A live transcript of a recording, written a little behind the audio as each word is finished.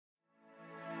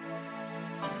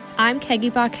I'm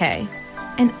Kegi Baquet.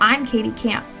 And I'm Katie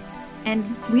Camp.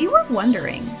 And we were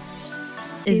wondering,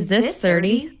 Is this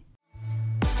 30?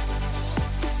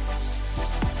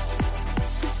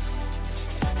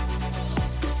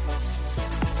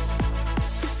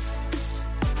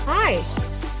 Hi.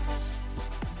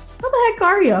 How the heck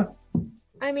are you?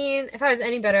 I mean, if I was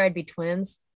any better, I'd be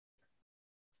twins.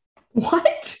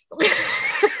 What?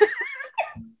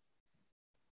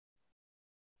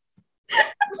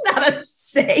 That's not a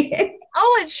saying.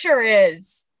 Oh, it sure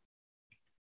is.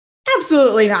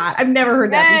 Absolutely not. I've never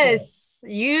heard that before. Yes,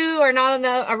 you are not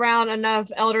around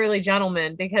enough elderly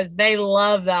gentlemen because they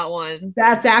love that one.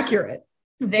 That's accurate.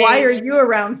 Why are you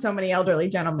around so many elderly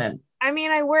gentlemen? I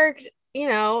mean, I worked,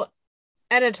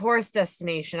 at a tourist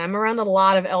destination. I'm around a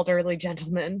lot of elderly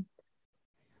gentlemen.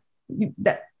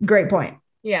 Great point.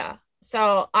 Yeah.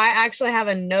 So I actually have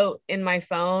a note in my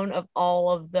phone of all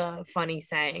of the funny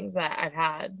sayings that I've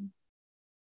had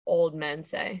old men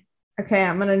say. Okay,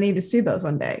 I'm gonna need to see those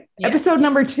one day. Yeah. Episode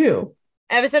number 2.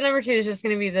 Episode number 2 is just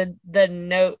going to be the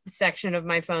note section of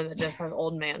my phone that just has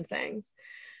old man sayings.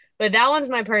 But that one's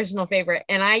my personal favorite,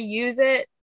 and I use it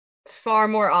far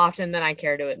more often than I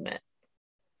care to admit.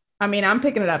 I mean, I'm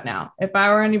picking it up now. If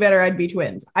I were any better, I'd be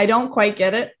twins. I don't quite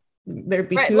get it. There'd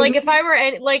be two. Like if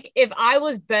I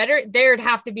was better, there'd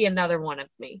have to be another one of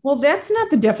me. Well, that's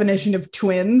not the definition of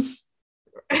twins.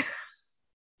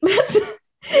 That's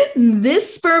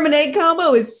this sperm and egg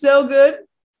combo is so good.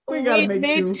 We gotta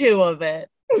make two of it.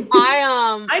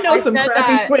 I know some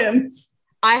crappy twins.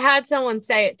 I had someone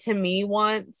say it to me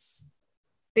once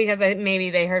because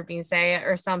maybe they heard me say it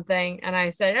or something, and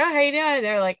I said, "Oh, how you doing?"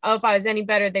 They're like, "Oh, if I was any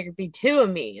better, there could be 2 of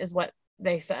me," is what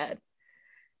they said.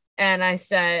 And I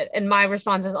said, and my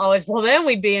response is always, "Well, then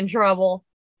we'd be in trouble."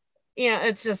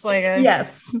 It's just like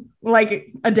yes,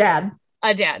 like a dad.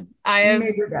 A dad. I have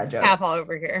major dad joke. Half all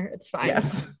over here. It's fine.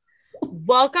 Yes.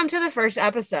 Welcome to the first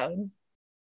episode.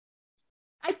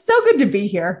 It's so good to be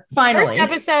here. Finally. First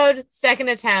episode, second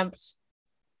attempt.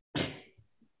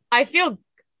 I feel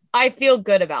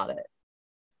good about it.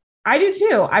 I do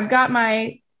too. I've got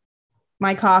my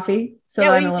coffee, so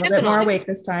I'm a little bit more awake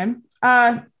this time.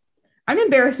 I'm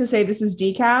embarrassed to say this is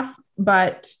decaf,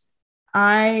 but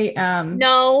I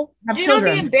no, have do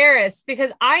children. Not be embarrassed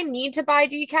because I need to buy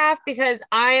decaf because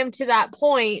I am to that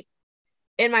point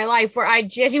in my life where I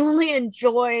genuinely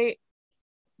enjoy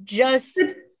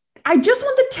I just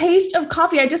want the taste of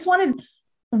coffee. I just wanted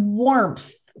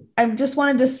warmth. I just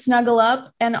wanted to snuggle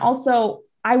up, and also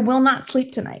I will not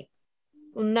sleep tonight.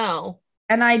 No.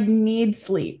 And I need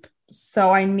sleep.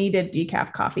 So I needed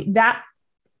decaf coffee.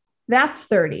 That's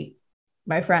 30,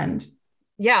 my friend.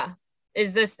 Yeah.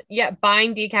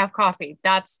 Buying decaf coffee.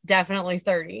 That's definitely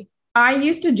 30. I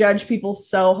used to judge people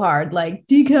so hard, like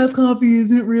decaf coffee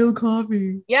isn't real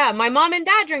coffee. Yeah, my mom and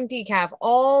dad drink decaf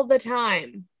all the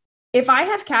time. If I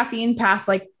have caffeine past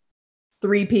like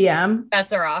 3 p.m.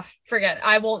 bets are off. Forget it.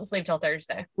 I won't sleep till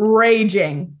Thursday.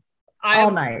 Raging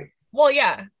all night. Well,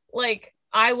 yeah. Like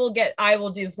I will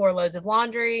do 4 loads of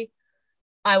laundry.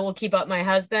 I will keep up my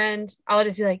husband. I'll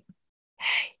just be like,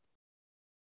 "Hey,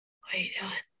 what are you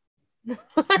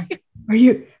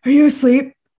doing? Are you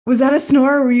asleep? Was that a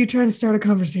snore or were you trying to start a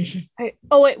conversation?" Wait,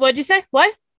 what'd you say?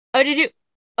 What? Oh,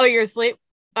 you're asleep?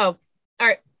 Oh, all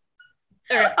right.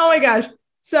 Oh my gosh.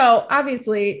 So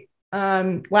obviously,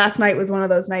 last night was one of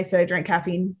those nights that I drank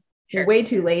caffeine way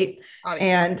too late. Obviously.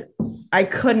 And I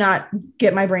could not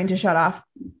get my brain to shut off.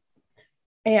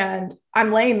 And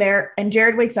I'm laying there and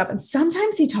Jared wakes up, and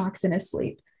sometimes he talks in his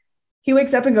sleep. He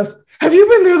wakes up and goes, "Have you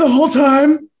been there the whole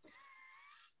time?"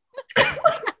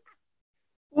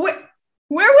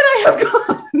 Where would I have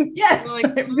gone? Yes,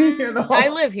 I've been here the whole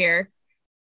time. I live here.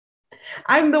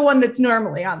 I'm the one that's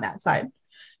normally on that side.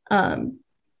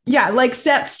 Like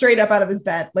sat straight up out of his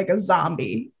bed like a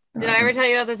zombie. Did I ever tell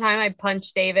you about the time I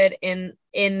punched David in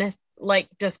like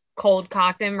just cold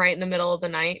cocked him right in the middle of the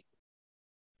night?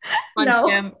 Punched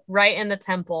him right in the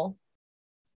temple.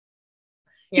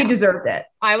 Yeah. He deserved it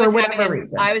for whatever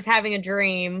reason. I was having a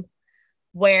dream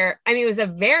where, I mean, it was a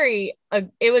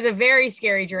very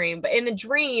scary dream, but in the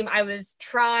dream, I was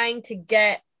trying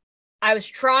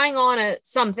on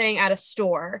something at a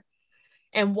store.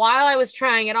 And while I was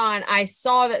trying it on, I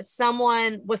saw that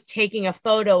someone was taking a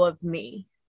photo of me,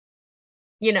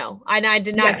 and I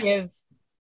did not give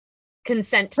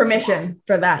consent permission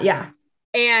for that. Yeah.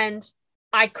 And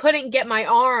I couldn't get my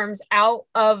arms out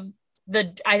of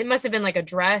it must have been like a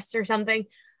dress or something.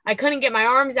 I couldn't get my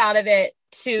arms out of it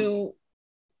to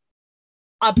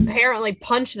apparently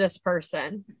punch this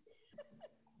person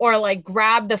or like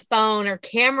grab the phone or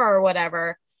camera or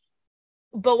whatever.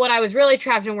 But what I was really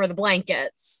trapped in were the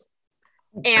blankets.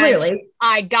 And clearly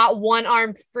I got one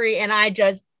arm free and I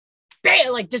just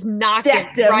bam, like just knocked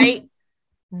Decked it him.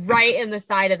 right in the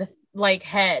side of the like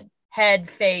head,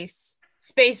 face,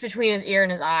 space between his ear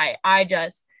and his eye. I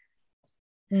just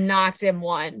knocked him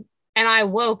one. And I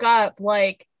woke up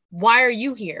like, why are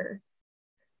you here?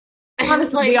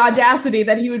 Honestly, Like, the audacity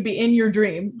that he would be in your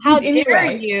dream. how He's in your dare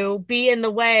way. you be in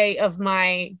the way of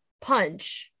my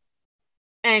punch?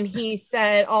 And he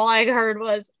said, all I heard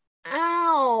was,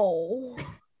 ow.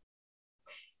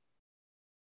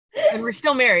 And we're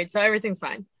still married, so everything's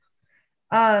fine.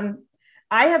 I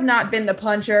have not been the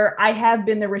puncher. I have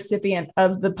been the recipient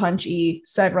of the punchee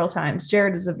several times.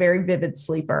 Jared is a very vivid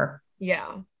sleeper.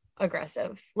 Yeah,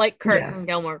 aggressive. Like Kurt Yes. from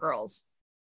Gilmore Girls.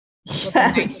 With the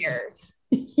night Yes. terrors.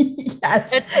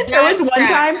 Yes. There There was one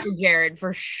time. Jared,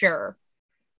 for sure.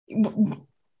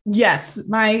 Yes,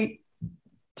 my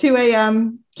 2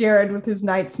 a.m. Jared with his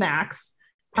night snacks.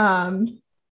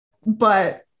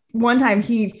 But one time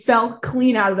he fell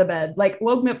clean out of the bed, like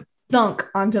woke me up, thunk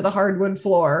onto the hardwood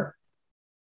floor,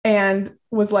 and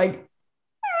was like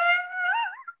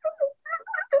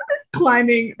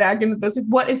climbing back into this.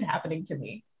 What is happening to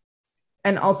me?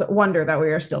 And also wonder that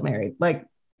we are still married. Like,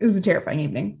 it was a terrifying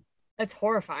evening. That's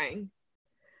horrifying.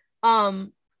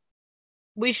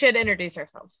 We should introduce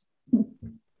ourselves.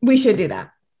 We should do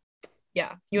that.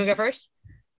 Yeah. You want to go first?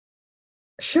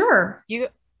 Sure. You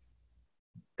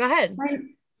go ahead.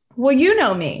 Well, you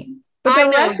know me, but I the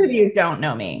know rest of you. you don't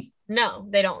know me. No,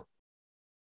 they don't.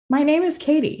 My name is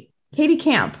Katie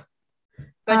Camp.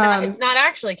 But it's not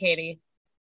actually Katie.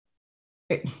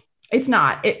 It's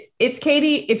not. It's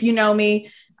Katie. If you know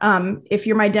me, if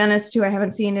you're my dentist who I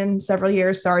haven't seen in several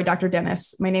years, sorry, Dr.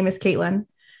 Dennis. My name is Caitlin.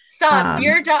 Stop.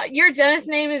 Your dentist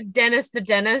name is Dennis the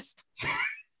dentist.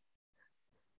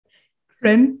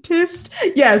 Dentist.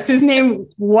 Yes, his name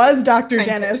was Dr. Prentice.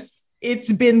 Dennis.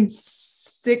 It's been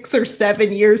 6 or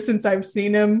 7 years since I've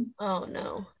seen him. Oh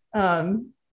no.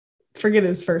 Forget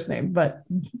his first name, but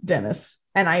Dennis.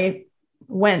 And I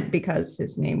went because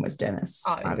his name was Dennis,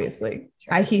 obviously.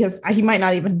 Sure. He might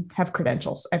not even have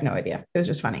credentials. I have no idea. It was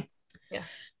just funny.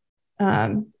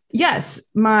 Yeah. Yes,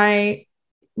 my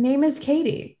name is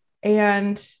Katie,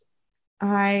 and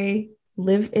I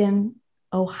live in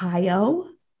Ohio,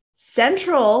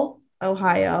 Central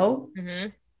Ohio,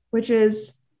 which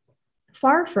is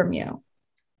far from you.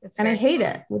 And I hate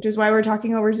it, which is why we're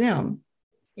talking over Zoom.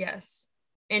 Yes.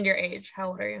 And your age. How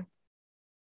old are you?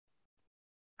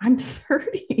 I'm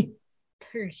 30.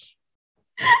 30.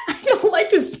 I don't like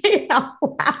to say it out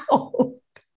loud.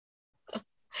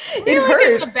 It Like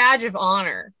hurts. it's a badge of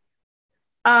honor.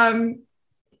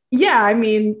 Yeah, I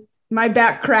mean, my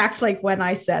back cracked like when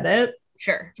I said it.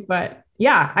 Sure. But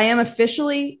yeah, I am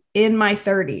officially in my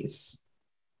 30s.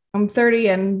 I'm 30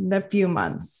 in a few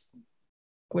months,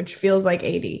 which feels like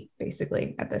 80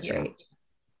 basically at this rate.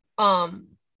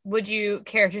 Would you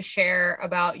care to share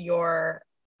about your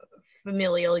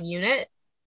familial unit?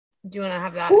 Do you want to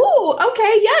have that? Oh,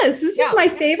 okay. Yes. This is my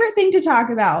favorite thing to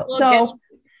talk about. Well, so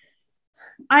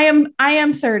I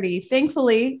am 30.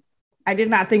 Thankfully, I did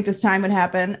not think this time would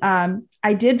happen.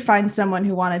 I did find someone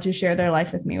who wanted to share their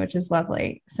life with me, which is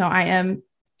lovely. So I am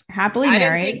happily married.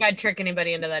 I didn't think I'd trick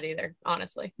anybody into that either,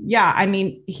 honestly. Yeah. I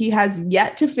mean, he has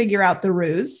yet to figure out the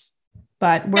ruse,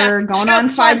 but we're going on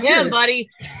 5 years. Yeah, buddy.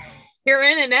 You're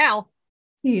in it now.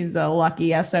 He's a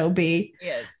lucky SOB. He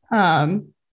is.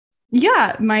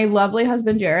 Yeah, my lovely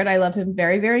husband, Jared, I love him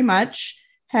very, very much,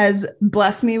 has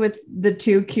blessed me with the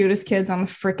 2 cutest kids on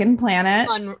the freaking planet.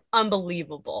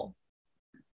 Unbelievable.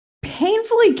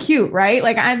 Painfully cute, right?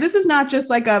 Like, this is not just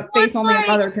like a face only a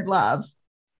mother could love.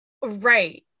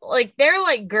 Right. Like, they're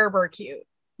like Gerber cute.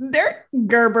 They're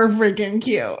Gerber freaking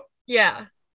cute. Yeah.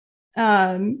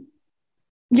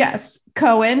 Yes,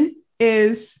 Cohen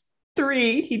is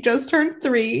 3. He just turned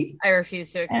 3. I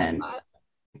refuse to accept that.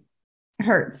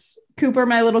 Hurts. Cooper,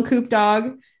 my little Coop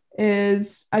dog,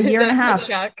 is a year and a half.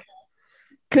 Chuck.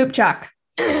 Coop Chuck.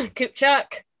 Coop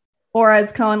Chuck. Or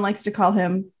as Cohen likes to call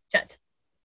him, Chut.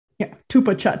 Yeah,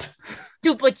 Tupa Chut.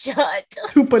 Tupa Chut.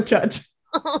 Tupa Chut.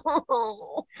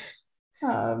 Oh.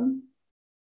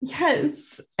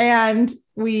 Yes. And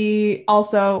we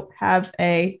also have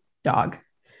a dog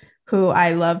who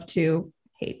I love to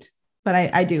hate, but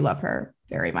I do love her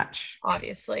very much.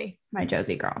 Obviously. My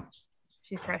Josie girl.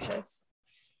 She's precious.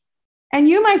 And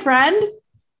you, my friend?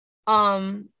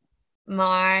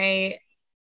 My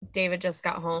David just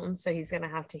got home, so he's gonna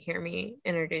have to hear me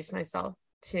introduce myself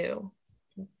to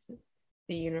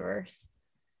the universe.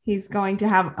 He's going to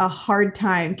have a hard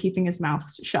time keeping his mouth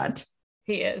shut.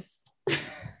 He is.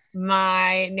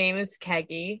 My name is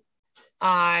Keggy.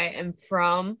 I am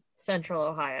from Central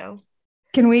Ohio.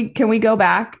 Can we go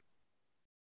back?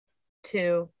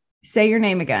 To say your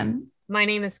name again. My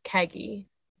name is Keggy.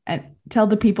 And tell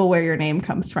the people where your name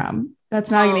comes from.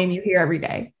 That's not a name you hear every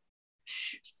day.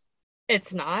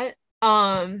 It's not.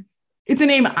 It's a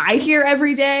name I hear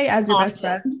every day as your best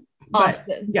friend. But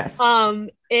often. Yes.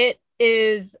 It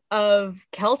is of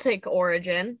Celtic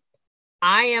origin.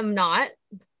 I am not,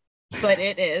 but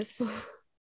it is.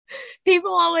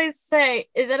 People always say,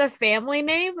 "Is it a family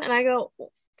name?" And I go,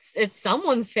 "It's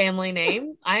someone's family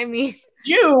name." I mean,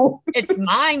 it's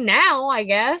mine now, I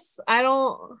guess.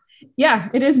 Yeah,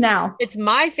 it is now. It's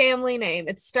my family name.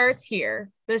 It starts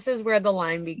here. This is where the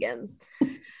line begins.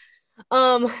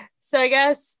 So I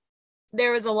guess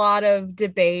there was a lot of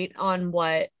debate on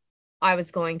what I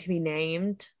was going to be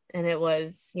named. And it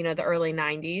was, the early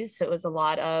 90s. So it was a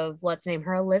lot of, let's name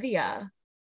her Olivia.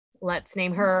 Let's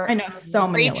name her. I know so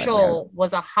many Rachel Olivias.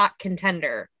 was a hot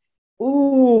contender.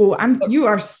 Ooh, you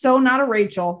are so not a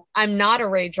Rachel. I'm not a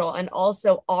Rachel. And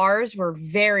also ours were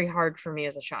very hard for me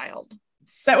as a child.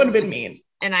 That would have been mean.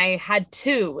 And I had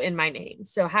 2 in my name.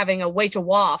 So having a Rachel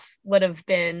Waff would have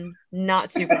been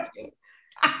not super cute.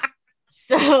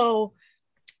 So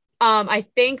I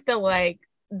think that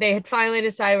they had finally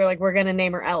decided we're going to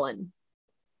name her Ellen,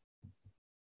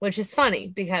 which is funny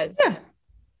because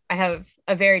I have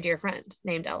a very dear friend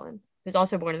named Ellen who's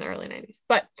also born in the early 90s.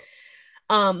 But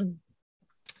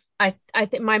I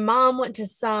think my mom went to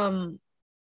some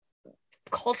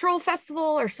cultural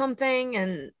festival or something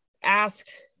and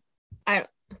asked, I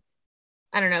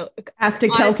don't know. Asked a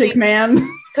Celtic man.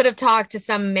 Could have talked to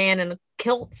some man in a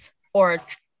kilt or a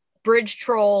bridge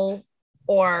troll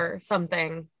or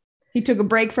something. He took a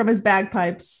break from his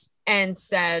bagpipes and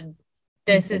said,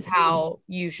 "This is how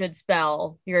you should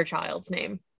spell your child's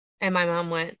name." And my mom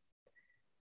went,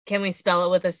 "Can we spell it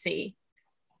with a C?"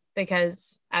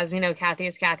 Because as we know, Kathy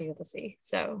is Kathy with a C.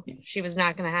 So she was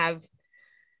not going to have,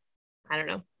 I don't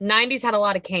know. 90s had a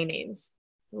lot of K names.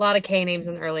 A lot of K names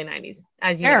in the early 90s.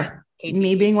 As you know.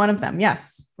 Me being one of them.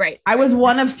 Yes. Right. I was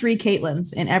one of 3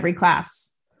 Caitlins in every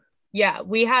class. Yeah.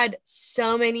 We had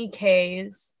so many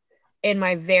Ks in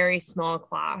my very small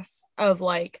class of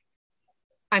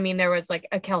there was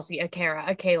a Kelsey, a Kara,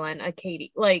 a Kaylin, a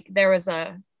Katie. There was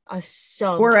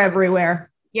We're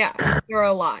everywhere. Yeah. There were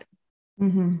a lot.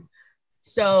 Mm-hmm.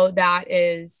 So that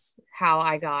is how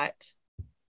I got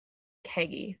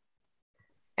Keggy.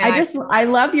 And I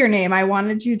love your name. I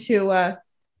wanted you to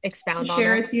expound to on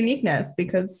share it. Its uniqueness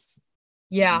because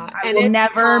I will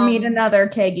never meet another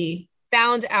Keggy.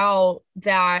 Found out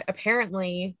that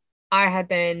apparently I had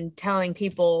been telling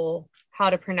people how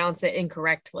to pronounce it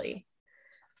incorrectly.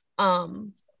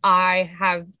 I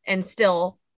have, and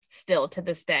still to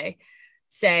this day,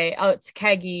 say, "Oh, it's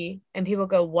Keggy," and people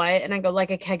go, "What?" And I go,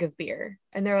 "Like a keg of beer,"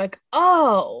 and they're like,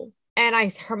 "Oh." And I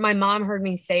heard my mom heard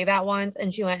me say that once,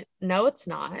 and she went, "No, it's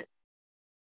not."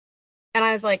 And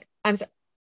I was like, "I'm sorry."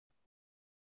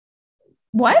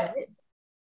 What?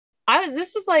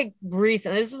 This was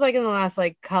recent. This was in the last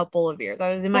couple of years.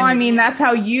 I was in my. Well, I mean, that's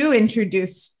how you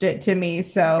introduced it to me.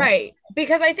 So right,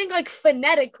 because I think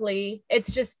phonetically, it's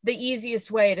just the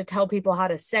easiest way to tell people how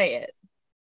to say it.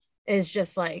 Is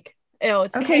just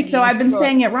it's okay. So I've been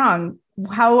saying it wrong.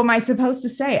 How am I supposed to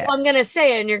say it? Well, I'm gonna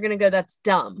say it, and you're gonna go, "That's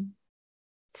dumb."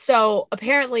 So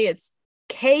apparently, it's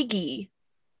Keggy,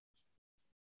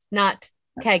 not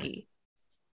Keggy.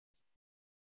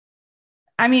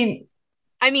 I mean,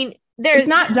 it's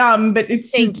not dumb, but it's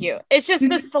thank you. It's just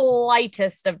the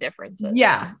slightest of differences.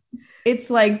 Yeah. It's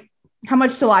how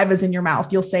much saliva is in your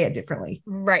mouth. You'll say it differently.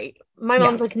 Right. My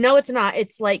mom's like, "No, it's not.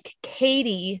 It's like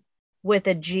Katie with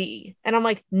a G." And I'm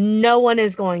like, no one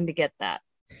is going to get that.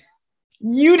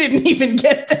 You didn't even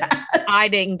get that. I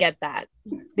didn't get that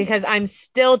because I'm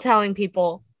still telling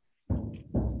people.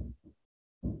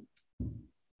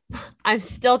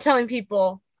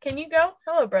 Can you go?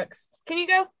 Hello, Brooks. Can you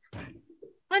go?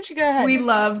 Why don't you go ahead? We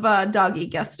love doggy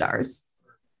guest stars.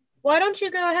 Why don't you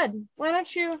go ahead? Why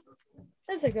don't you?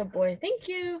 That's a good boy. Thank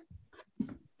you.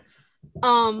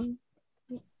 Go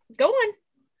on.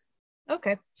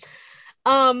 Okay.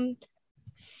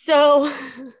 So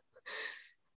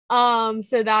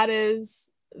that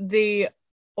is the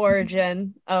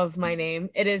origin of my name.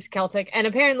 It is Celtic, and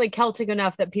apparently Celtic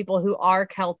enough that people who are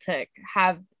Celtic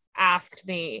have asked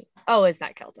me, "Oh, is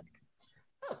that Celtic?"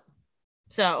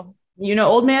 So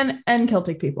Old man and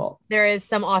Celtic people. There is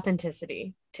some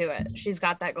authenticity to it. She's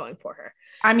got that going for her.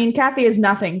 I mean, Kathy is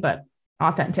nothing but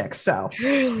authentic, so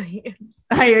truly,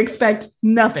 I expect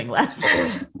nothing less.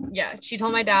 Yeah, she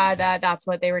told my dad that that's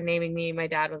what they were naming me. My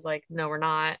dad was like, "No, we're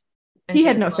not." And he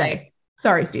had no say.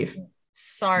 Sorry, Steve.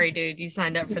 sorry, dude, you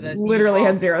signed up for this. Literally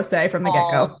had zero say from the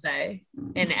get-go. Say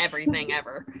in everything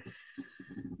ever.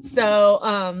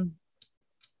 So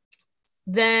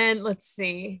then let's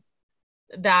see.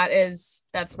 That's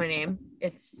my name.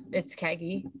 It's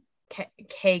Kegi.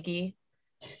 Kegi.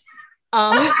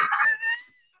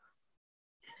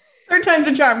 Third time's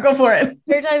a charm. Go for it.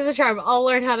 Third time's a charm. I'll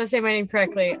learn how to say my name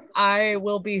correctly. I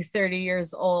will be 30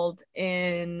 years old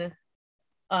in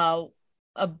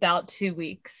about 2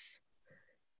 weeks.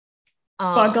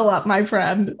 Buckle up, my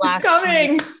friend. It's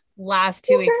coming. Last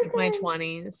 2 weeks of my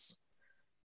 20s.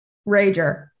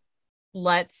 Rager.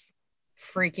 Let's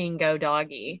freaking go,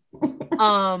 doggy.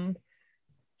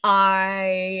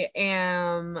 I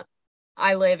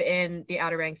live in the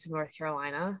Outer Banks of North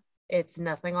Carolina. It's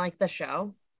nothing like the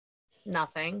show.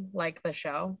 Nothing like the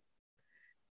show.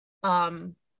 I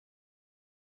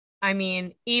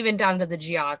mean, even down to the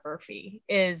geography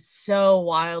is so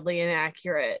wildly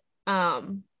inaccurate.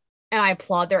 And I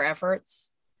applaud their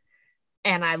efforts.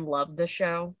 And I love the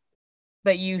show.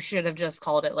 But you should have just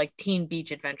called it like Teen Beach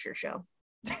Adventure Show.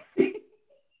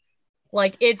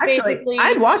 Like it's actually, basically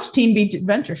I'd watch Teen Beach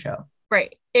Adventure Show.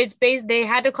 Right. It's they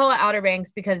had to call it Outer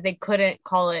Banks because they couldn't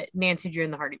call it Nancy Drew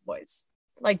and the Hardy Boys.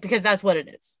 Like, because that's what it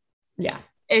is. Yeah.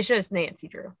 It's just Nancy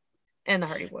Drew and the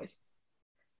Hardy Boys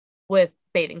with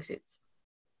bathing suits.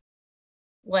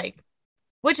 Like,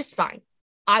 which is fine.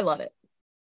 I love it.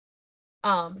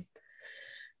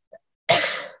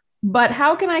 But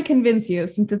how can I convince you,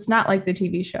 since it's not like the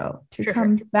TV show, to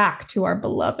come back to our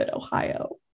beloved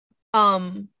Ohio?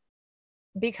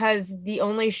 Because the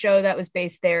only show that was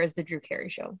based there is the Drew Carey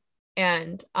Show.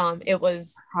 And it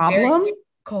was very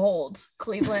cold.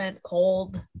 Cleveland,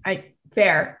 cold.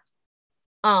 Fair.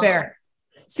 Fair.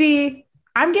 See,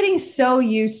 I'm getting so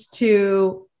used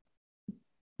to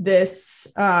this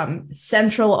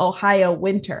central Ohio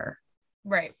winter.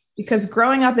 Right. Because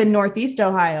growing up in Northeast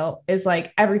Ohio is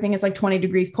like everything is like 20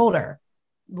 degrees colder.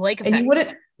 Lake effect. And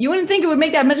you wouldn't think it would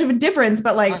make that much of a difference,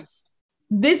 but like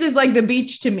this is like the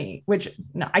beach to me, which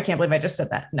no, I can't believe I just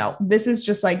said that. No, this is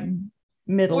just like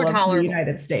middle of the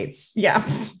United States. Yeah.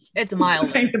 It's mild.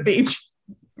 This ain't the beach.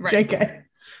 Right. JK.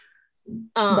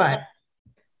 But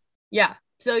yeah.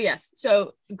 So yes.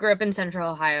 So grew up in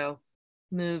Central Ohio,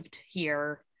 moved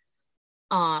here.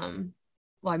 I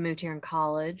moved here in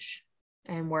college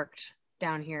and worked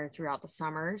down here throughout the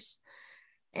summers.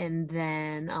 And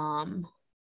then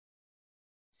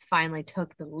finally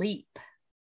took the leap.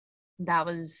 That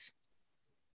was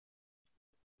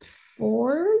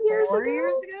 4 years ago. 4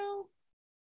 years ago?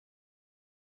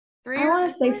 3 I years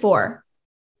want to say 4.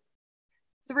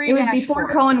 3. It was before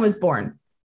Cohen was born.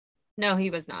 No,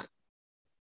 he was not.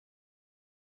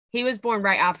 He was born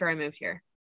right after I moved here.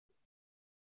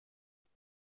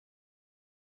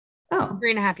 Oh.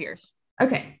 3.5 years.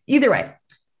 Okay. Either way,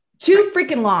 too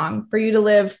freaking long for you to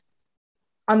live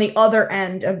on the other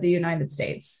end of the United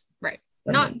States. Right.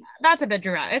 That's a bit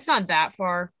dramatic. It's not that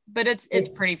far, but it's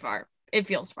pretty far. It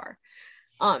feels far.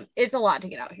 It's a lot to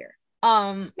get out here.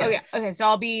 Yes. Okay. So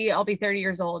I'll be 30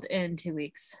 years old in 2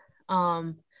 weeks.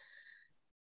 I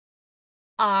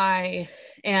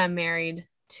am married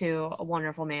to a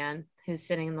wonderful man who's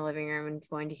sitting in the living room and is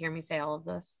going to hear me say all of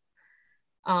this.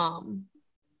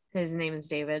 His name is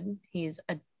David. He's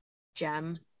a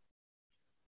gem.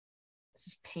 This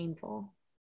is painful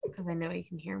because I know he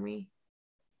can hear me.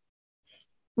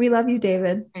 We love you,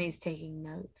 David. And he's taking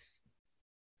notes.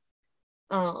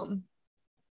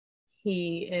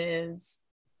 He is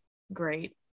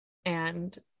great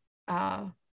and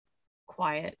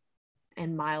quiet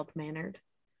and mild-mannered.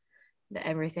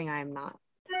 Everything I am not.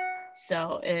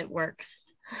 So it works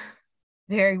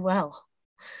very well.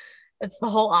 It's the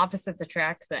whole opposites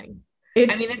attract thing.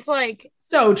 It's like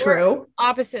so true.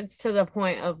 Opposites to the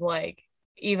point of like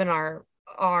even our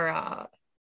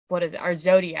what is it? Our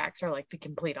zodiacs are like the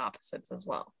complete opposites as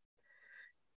well.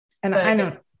 And but I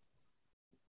know.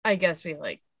 I guess we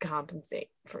like compensate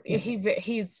for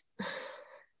he's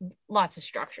lots of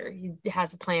structure. He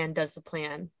has a plan, does the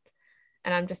plan.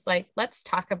 And I'm just like, let's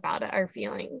talk about it, our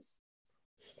feelings.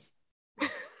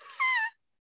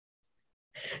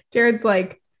 Jared's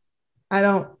like, I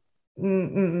don't,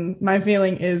 my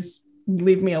feeling is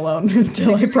leave me alone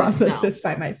until I process this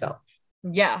by myself.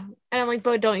 Yeah. And I'm like,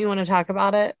 but don't you want to talk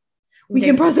about it? We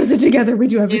can process it together. We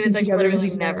do everything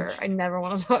together. I never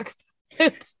want to talk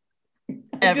about it.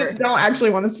 I just don't actually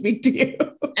want to speak to you.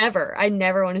 Ever. I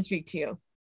never want to speak to you.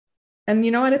 And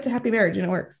you know what? It's a happy marriage and it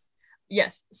works.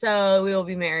 Yes. So we will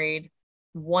be married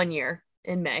 1 year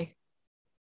in May.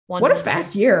 What a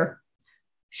fast year.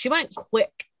 She went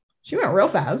quick. She went real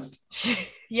fast.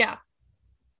 Yeah.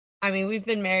 I mean, we've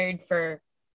been married for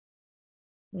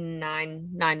nine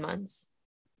months.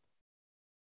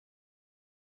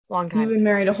 Long time. You've been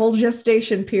married a whole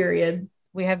gestation period.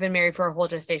 We have been married for a whole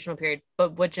gestational period,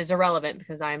 but which is irrelevant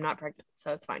because I am not pregnant,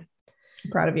 so it's fine.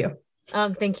 I'm proud of you.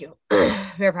 Thank you.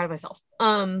 Very proud of myself.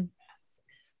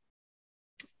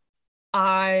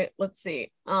 Let's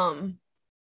see.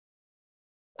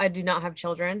 I do not have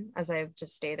children, as I have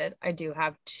just stated. I do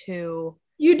have two.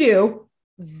 You do.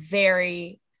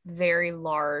 Very, very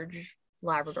large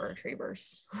Labrador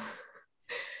retrievers,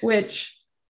 which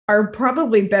are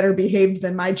probably better behaved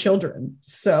than my children.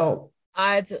 So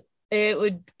it's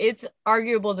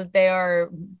arguable that they are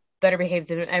better behaved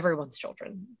than everyone's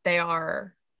children. They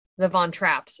are the Von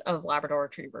Trapps of Labrador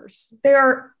retrievers. They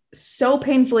are so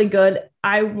painfully good.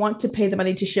 I want to pay the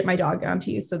money to ship my dog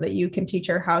onto you so that you can teach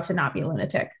her how to not be a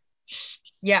lunatic.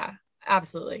 Yeah,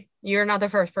 absolutely. You're not the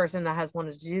first person that has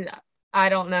wanted to do that. I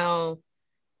don't know.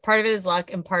 Part of it is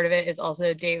luck, and part of it is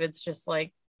also David's just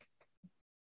like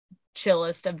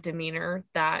chillest of demeanor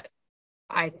that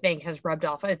I think has rubbed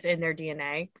off. It's in their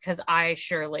DNA, because I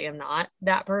surely am not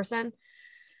that person,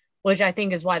 which I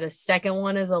think is why the second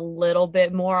one is a little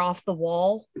bit more off the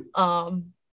wall.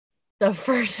 The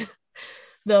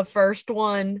first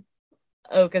one,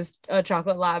 Oak is a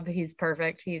chocolate lab. He's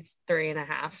perfect. He's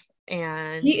 3.5,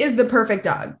 and he is the perfect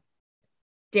dog.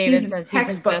 David's he's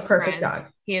textbook perfect friend. Dog.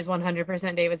 He is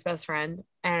 100% David's best friend,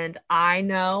 and I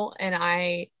know, and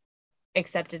I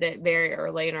accepted it very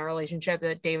early in our relationship,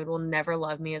 that David will never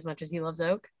love me as much as he loves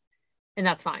Oak, and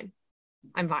that's fine.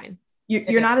 I'm fine.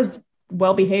 You're not as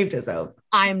well behaved as Oak.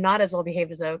 I am not as well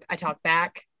behaved as Oak. I talk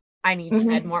back. I need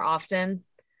fed more often.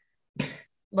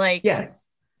 Like, yes,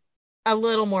 a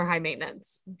little more high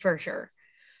maintenance for sure.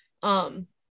 And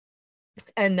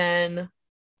then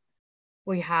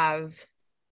we have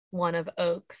one of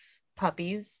Oak's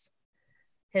puppies,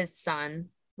 his son,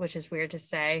 which is weird to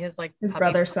say, his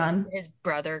brother's son, his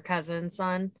brother cousin's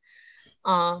son.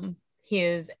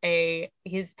 He's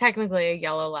technically a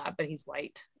yellow lab, but he's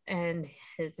white, and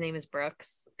his name is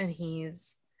Brooks, and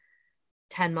he's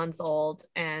 10 months old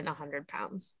and 100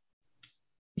 pounds.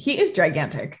 He is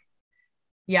gigantic.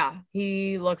 Yeah,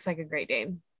 he looks like a Great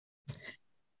Dane.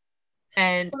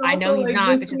 And I know he's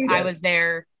not, because I was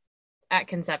there at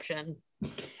conception.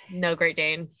 No Great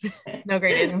Dane. No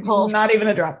Great Dane involved. Not even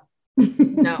a drop.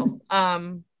 No.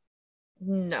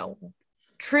 No.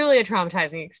 Truly a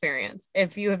traumatizing experience.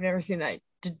 If you have never seen that,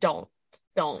 just don't.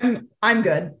 I'm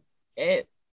good.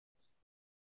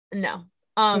 No.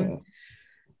 And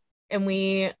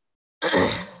we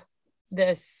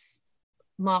this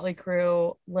motley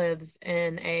crew lives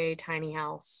in a tiny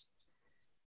house.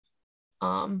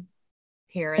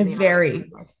 Here in a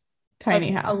very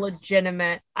tiny house. A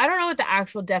legitimate, I don't know what the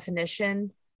actual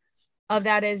definition of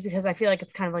that is, because I feel like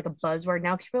it's kind of like a buzzword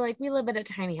now. People are like, we live in a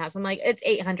tiny house. I'm like, it's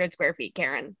 800 square feet,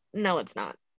 Karen. No, it's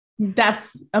not.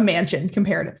 That's a mansion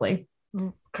comparatively.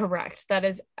 Correct. That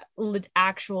is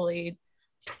actually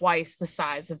twice the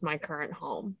size of my current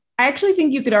home. I actually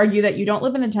think you could argue that you don't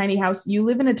live in a tiny house. You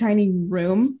live in a tiny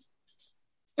room.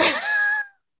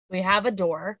 We have a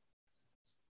door.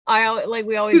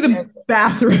 We always to the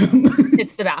bathroom.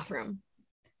 It's the bathroom.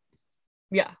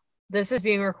 Yeah. This is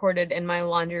being recorded in my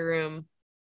laundry room,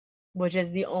 which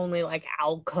is the only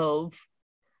alcove,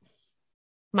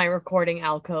 my recording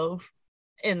alcove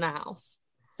in the house.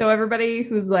 So everybody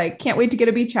who's can't wait to get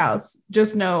a beach house,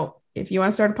 just know, if you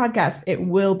want to start a podcast, it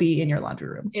will be in your laundry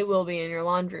room. It will be in your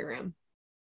laundry room.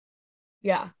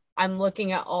 Yeah. I'm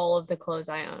looking at all of the clothes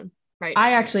I own right now.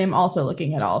 I actually am also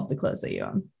looking at all of the clothes that you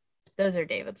own. Those are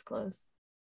David's clothes.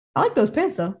 I like those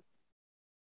pants though.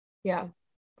 Yeah.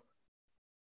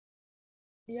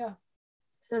 Yeah.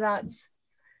 So that's,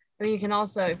 you can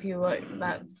also, if you look,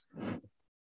 that's.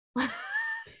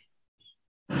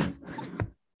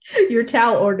 Your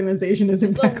towel organization is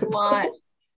impeccable. A lot.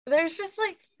 There's just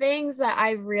things that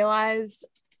I realized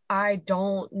I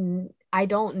don't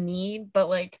need, but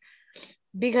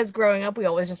because growing up we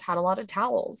always just had a lot of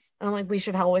towels, and I'm like, we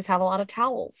should always have a lot of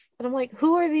towels, and I'm like,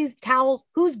 who are these towels,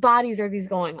 whose bodies are these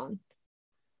going on?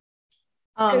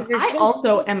 I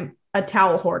also am a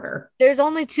towel hoarder. There's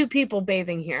only 2 people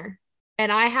bathing here,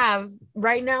 and I have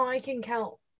right now, I can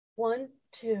count 1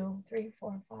 2 3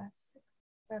 4 5 6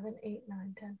 7 8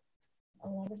 9 10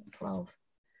 11 12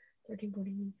 13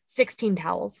 14 16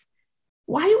 towels.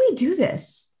 Why do we do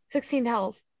this? 16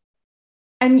 towels.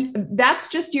 And that's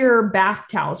just your bath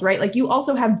towels, right? You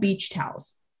also have beach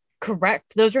towels.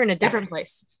 Correct. Those are in a different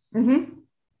place. Mm-hmm.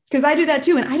 Because I do that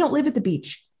too, and I don't live at the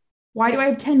beach. Why do I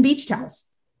have 10 beach towels?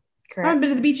 Correct. I haven't been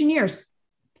to the beach in years.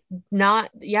 No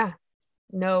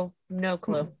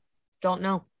clue. Don't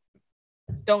know.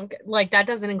 Don't like that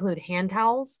doesn't include hand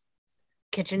towels,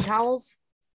 kitchen towels,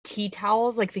 tea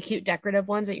towels, like the cute decorative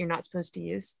ones that you're not supposed to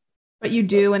use. But you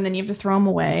do, and then you have to throw them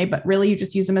away. But really, you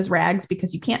just use them as rags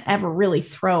because you can't ever really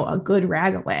throw a good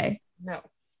rag away. No,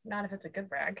 not if it's a good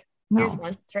rag. No. Here's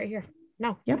one. It's right here.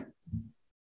 No. Yep.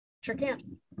 Sure can't.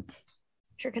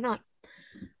 Sure cannot.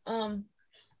 So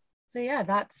yeah,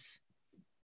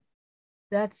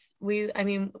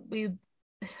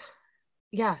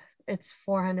 yeah, it's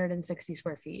 460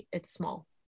 square feet. It's small.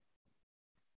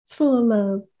 It's full of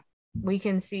love. We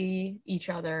can see each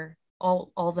other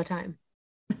all the time.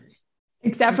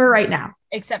 Except for right now.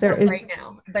 Right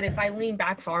now. But if I lean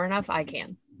back far enough, I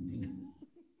can.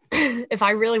 If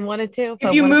I really wanted to.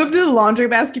 If you move the laundry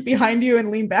basket behind you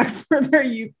and lean back further,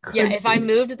 you could. Yeah, if I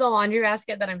moved the laundry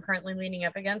basket that I'm currently leaning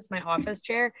up against, my office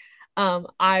chair,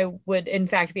 I would in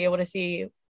fact be able to see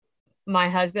my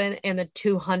husband and the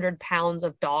 200 pounds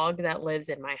of dog that lives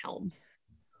in my home.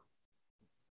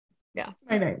 Yeah.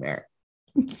 My nightmare.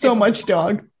 So much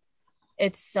dog.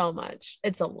 It's so much.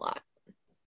 It's a lot.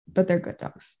 But they're good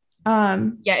dogs.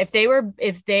 Yeah, if they were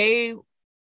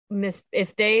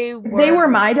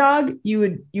my dog, you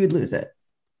would lose it.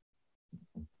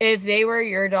 If they were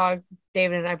your dog,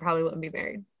 David and I probably wouldn't be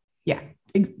married. Yeah.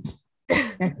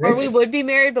 Or we would be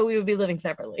married, but we would be living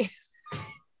separately.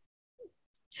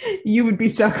 You would be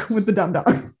stuck with the dumb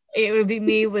dog. It would be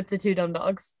me with the two dumb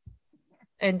dogs.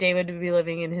 And David would be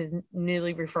living in his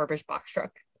newly refurbished box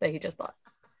truck that he just bought.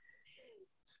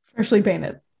 Freshly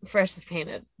painted. Freshly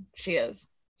painted. She is.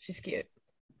 She's cute.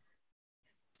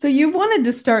 So you've wanted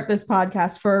to start this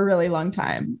podcast for a really long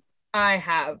time. I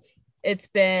have. It's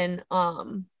been,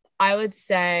 I would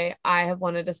say I have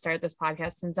wanted to start this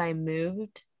podcast since I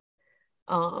moved.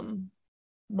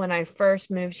 When I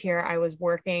first moved here, I was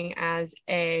working as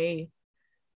a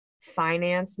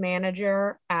finance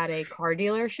manager at a car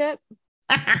dealership.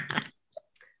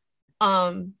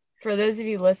 For those of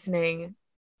you listening,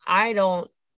 I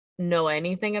don't know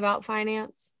anything about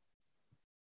finance.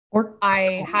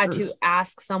 I had to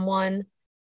ask someone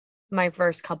my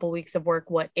first couple weeks of work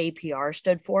what APR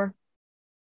stood for.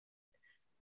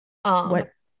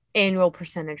 What? Annual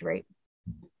percentage rate.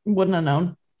 Wouldn't have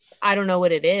known. I don't know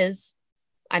what it is.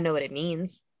 I know what it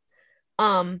means.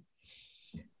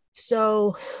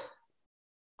 So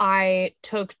I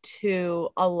took to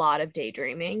a lot of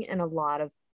daydreaming and a lot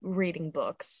of reading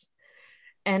books.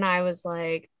 And I was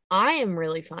like, I am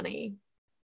really funny.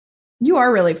 You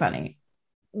are really funny.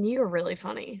 You're really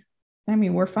funny. I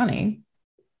mean, we're funny.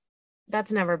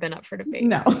 That's never been up for debate.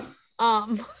 No.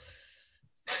 But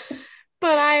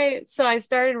I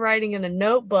started writing in a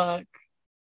notebook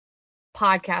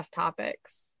podcast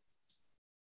topics.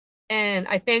 And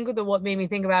I think what made me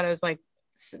think about it was like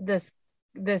this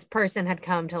person had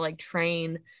come to like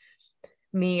train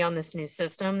me on this new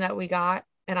system that we got.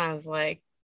 And I was like,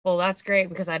 well, that's great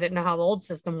because I didn't know how the old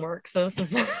system works. So this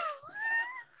is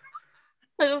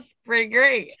this is pretty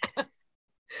great.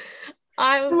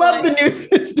 I love the new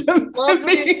system. Love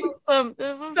the new system.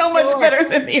 This is so much better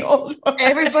than the old one.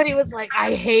 Everybody was like,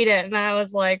 I hate it. And I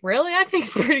was like, really? I think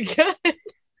it's pretty good.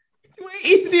 It's way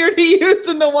easier to use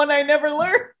than the one I never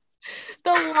learned.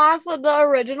 The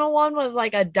original one was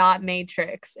like a dot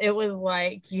matrix. It was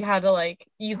like you had to like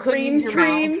you couldn't use your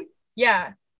mouse.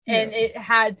 Yeah. And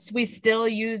we still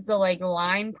use the like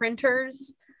line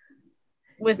printers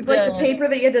with like the paper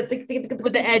that you had to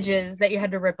with the edges that you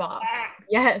had to rip off.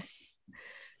 Yes.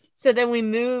 So then we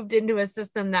moved into a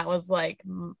system that was like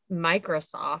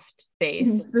Microsoft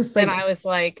based. And I was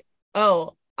like,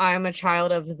 oh, I'm a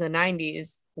child of the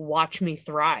 90s. Watch me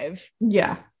thrive.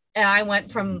 Yeah. And I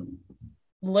went from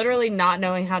literally not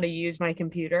knowing how to use my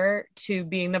computer to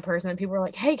being the person that people were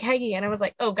like, hey, Keggy. And I was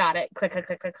like, oh, got it. Click, click,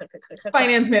 click, click, click, click, click.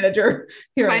 Finance manager.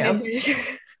 Here Finance I am. manager.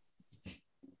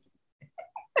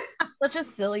 Such a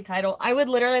silly title. I would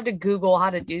literally have to Google how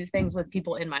to do things with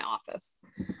people in my office.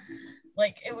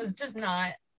 Like, it was just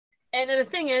not. And the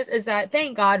thing is that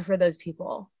thank God for those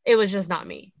people. It was just not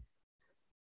me.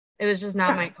 It was just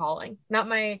not my calling. Not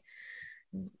my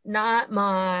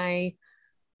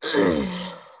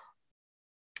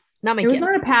it was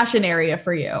not a passion area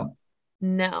for you.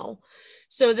 No.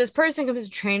 So this person comes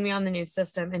to train me on the new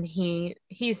system, and he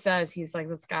says he's like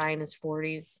this guy in his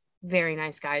 40s, very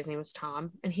nice guy. His name was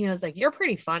Tom, and he was like, "You're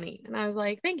pretty funny," and I was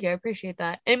like, "Thank you, I appreciate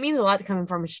that." And it means a lot to come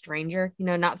from a stranger,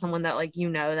 not someone that like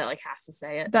that like has to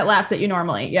say it, that laughs at you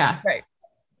normally. Yeah, right.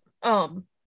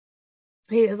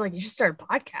 He was like, "You should start a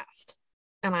podcast,"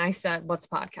 and I said, "What's a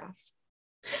podcast?"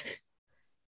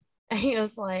 And he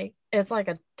was like, it's like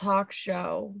a talk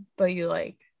show, but you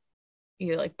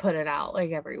put it out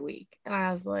like every week. And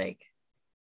I was like,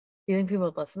 you think people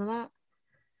would listen to that?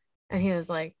 And he was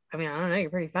like, I mean, I don't know, you're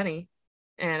pretty funny.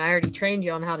 And I already trained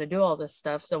you on how to do all this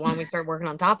stuff. So why don't we start working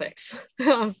on topics?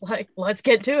 I was like, let's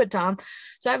get to it, Tom.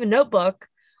 So I have a notebook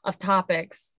of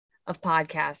topics of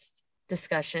podcast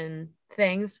discussion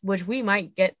things, which we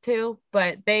might get to,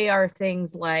 but they are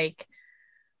things like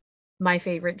my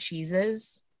favorite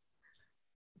cheeses.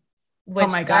 Oh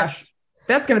my gosh.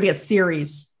 That's going to be a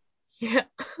series. Yeah.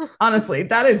 Honestly,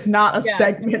 that is not a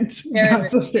segment.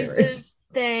 That's a series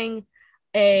thing.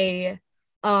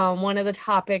 One of the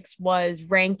topics was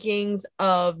rankings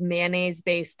of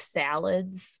mayonnaise-based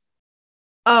salads.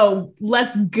 Oh,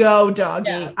 let's go,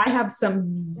 doggy. Yeah. I have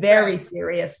some very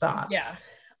serious thoughts. Yeah.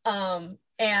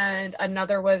 And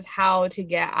another was how to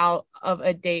get out of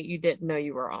a date you didn't know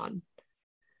you were on.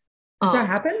 Has that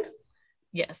happened?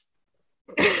 Yes.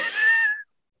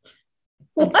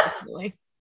 What?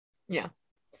 Yeah.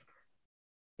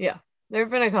 Yeah. There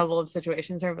have been a couple of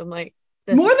situations where I've been like,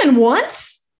 more than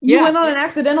once? You went on an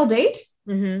accidental date?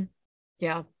 Mm-hmm.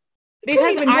 Yeah. You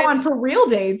couldn't even go on for real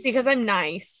dates. Because I'm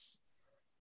nice.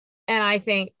 And I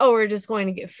think, oh, we're just going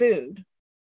to get food.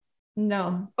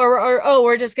 No. Or oh,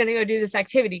 we're just going to go do this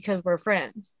activity because we're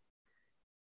friends.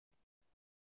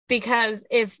 Because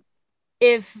if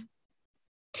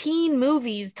teen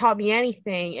movies taught me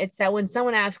anything, it's that when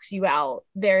someone asks you out,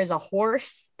 there is a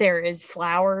horse, there is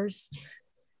flowers,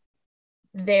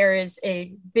 there is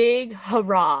a big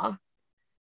hurrah,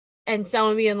 and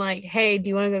someone being like, hey, do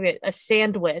you want to go get a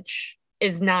sandwich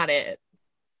is not it.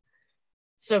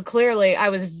 So clearly I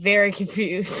was very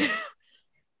confused.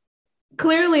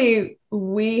 Clearly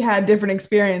we had different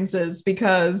experiences,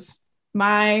 because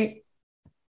my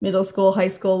middle school, high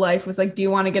school life was like, do you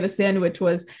want to get a sandwich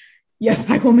was, yes,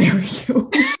 I will marry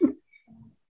you.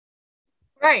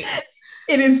 Right.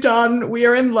 It is done. We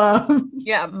are in love.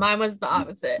 Yeah, mine was the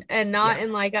opposite. And not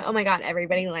in like, oh my God,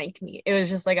 everybody liked me. It was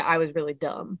just like, I was really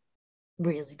dumb.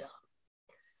 Really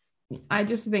dumb. I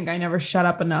just think I never shut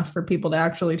up enough for people to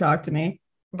actually talk to me.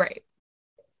 Right.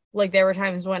 Like there were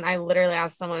times when I literally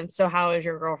asked someone, so how is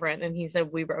your girlfriend? And he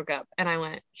said, we broke up. And I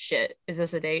went, shit, is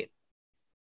this a date?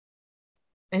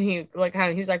 And he like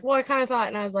he was like, well, I kind of thought.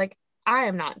 And I was like, I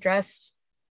am not dressed.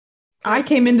 I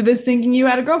came into this thinking you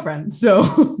had a girlfriend,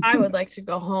 so I would like to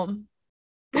go home.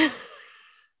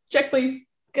 Check, please.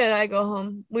 Could I go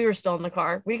home? We were still in the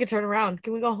car. We could turn around.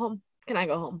 Can we go home? Can I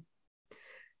go home?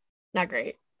 Not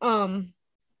great. So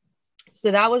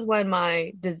that was when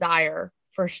my desire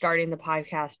for starting the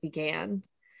podcast began.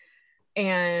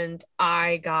 And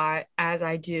I got, as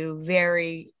I do,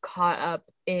 very caught up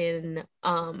in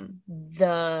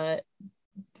the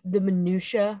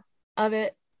minutia of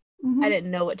it. Mm-hmm. I didn't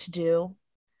know what to do,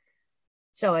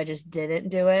 so I just didn't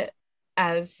do it,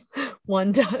 as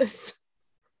one does.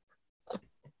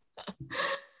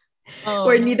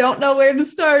 When you don't know where to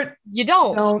start, you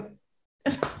don't.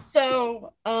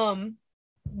 So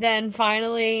then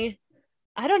finally,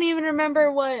 I don't even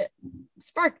remember what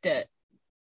sparked it.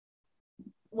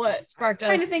 What sparked us?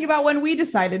 I'm trying to think about when we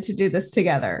decided to do this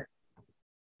together.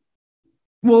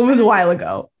 Well, it was a while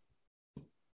ago.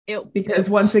 Because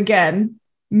once again,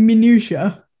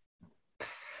 minutia.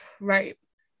 Right.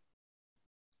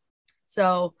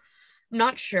 So I'm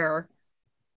not sure,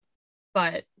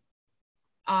 but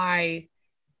I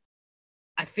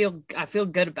feel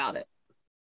good about it.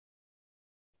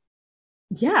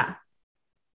 Yeah.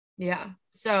 Yeah.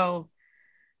 So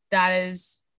that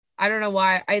is, I don't know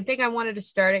why. I think I wanted to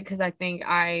start it because I think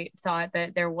I thought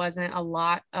that there wasn't a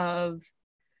lot of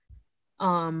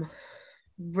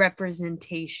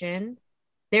representation.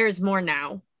 There's more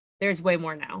now. There's way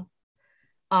more now.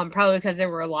 Probably because there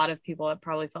were a lot of people that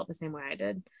probably felt the same way I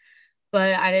did.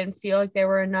 But I didn't feel like there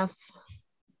were enough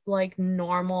like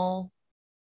normal,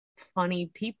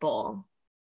 funny people.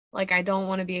 Like I don't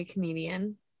want to be a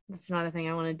comedian. That's not a thing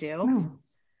I want to do. No.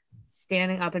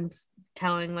 Standing up and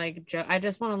telling like I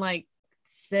just want to like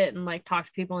sit and like talk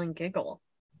to people and giggle.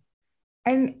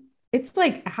 And it's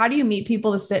like, how do you meet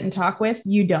people to sit and talk with?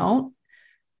 You don't.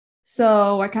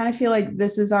 So I kind of feel like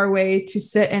this is our way to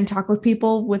sit and talk with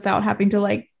people without having to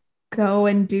like go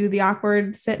and do the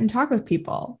awkward sit and talk with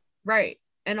people. Right.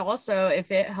 And also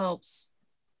if it helps,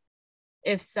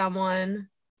 if someone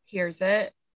hears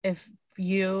it, if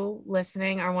you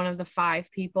listening are one of the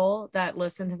 5 people that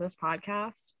listen to this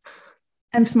podcast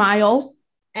and smile,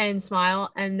 and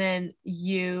then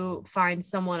you find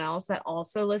someone else that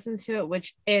also listens to it,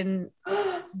 which in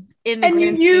the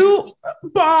and you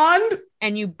bond.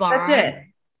 That's it.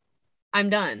 I'm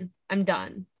done.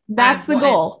 That's the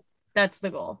goal. That's the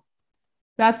goal.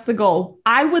 That's the goal.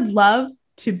 I would love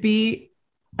to be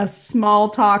a small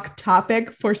talk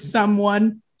topic for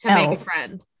someone to else. Make a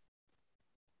friend.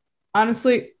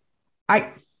 Honestly,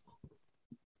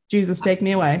 Jesus, take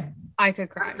me away. I could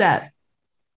cry. Set.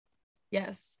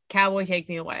 Yes. Cowboy, take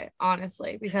me away,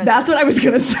 honestly, because That's what I was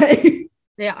going to say.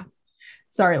 yeah.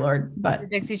 Sorry, Lord, but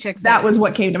Dixie Chicks. That was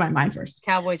what came to my mind first.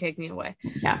 Cowboy, take me away.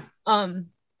 Yeah.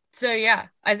 So yeah,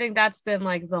 I think that's been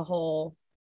like the whole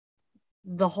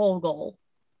goal.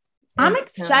 I'm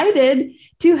excited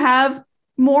to have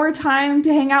more time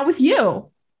to hang out with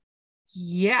you.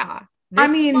 Yeah. I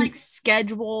mean, like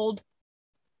scheduled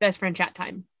best friend chat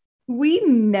time. We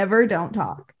never don't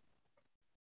talk.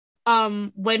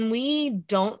 When we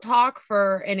don't talk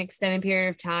for an extended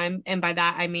period of time, and by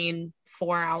that I mean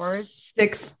 4 hours.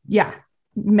 6, yeah.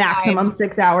 Maximum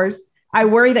 6 hours. I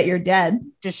worry that you're dead.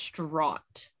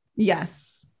 Distraught.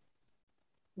 Yes.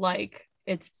 Like,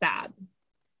 it's bad.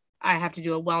 I have to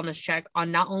do a wellness check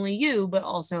on not only you, but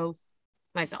also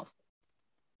myself.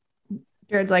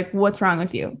 Jared's like, what's wrong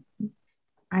with you?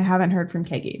 I haven't heard from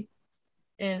Kegi.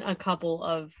 In a couple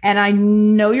of... And I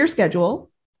know your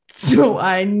schedule. So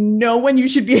I know when you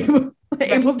should be able to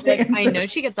answer. I know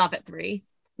she gets off at 3.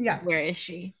 Yeah. Where is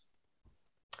she?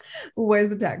 Where's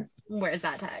the text? Where's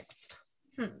that text?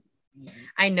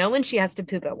 I know when she has to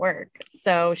poop at work.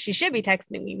 So she should be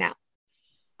texting me now.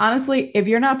 Honestly, if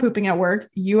you're not pooping at work,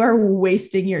 you are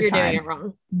wasting your time. You're doing it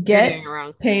wrong.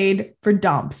 Get paid for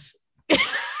dumps.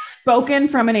 Spoken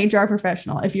from an HR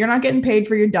professional. If you're not getting paid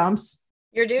for your dumps,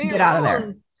 you're doing get out of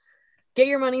there. Get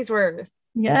your money's worth.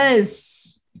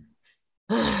 Yes.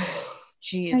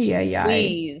 Jeez.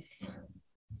 Please.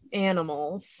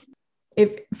 Animals.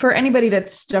 If for anybody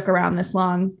that's stuck around this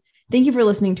long, thank you for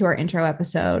listening to our intro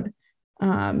episode.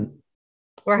 We're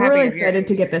really excited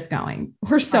to get this going.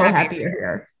 We're so happy you're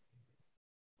here.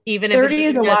 Even if 30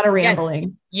 is a lot of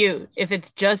rambling. Yes, if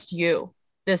it's just you,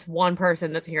 this one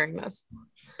person that's hearing this.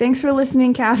 Thanks for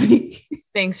listening, Kathy.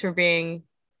 Thanks for being.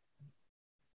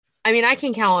 I mean, I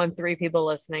can count on 3 people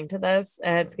listening to this,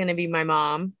 and it's going to be my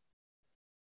mom,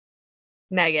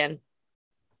 Megan,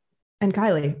 and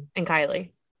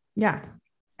Kylie. Yeah.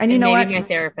 And you know what? My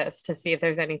therapist, to see if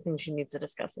there's anything she needs to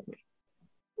discuss with me.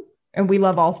 And we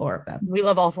love all 4 of them. We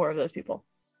love all 4 of those people.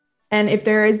 And if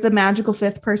there is the magical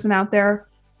 5th person out there,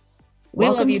 we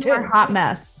love you too. Our hot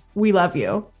mess. We love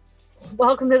you.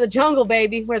 Welcome to the jungle,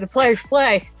 baby, where the players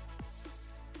play.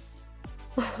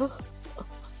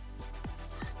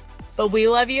 But we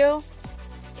love you.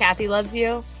 Kathy loves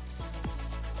you.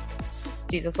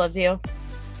 Jesus loves you.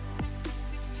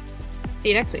 See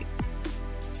you next week.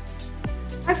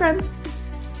 Bye, friends.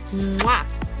 Mwah.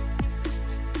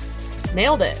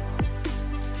 Nailed it.